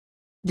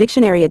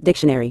Dictionary at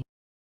dictionary.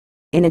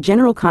 In a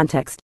general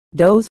context,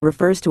 doze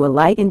refers to a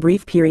light and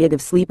brief period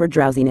of sleep or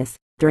drowsiness,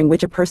 during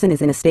which a person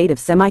is in a state of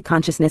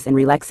semi-consciousness and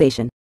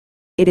relaxation.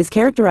 It is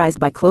characterized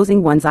by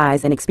closing one's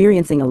eyes and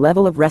experiencing a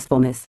level of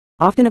restfulness,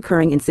 often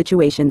occurring in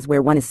situations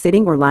where one is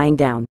sitting or lying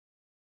down.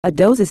 A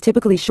doze is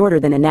typically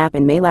shorter than a nap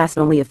and may last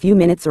only a few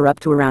minutes or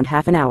up to around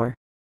half an hour.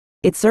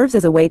 It serves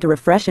as a way to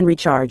refresh and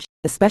recharge,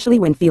 especially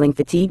when feeling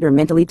fatigued or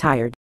mentally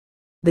tired.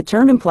 The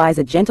term implies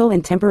a gentle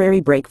and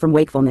temporary break from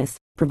wakefulness,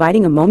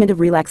 providing a moment of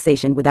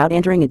relaxation without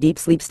entering a deep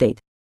sleep state.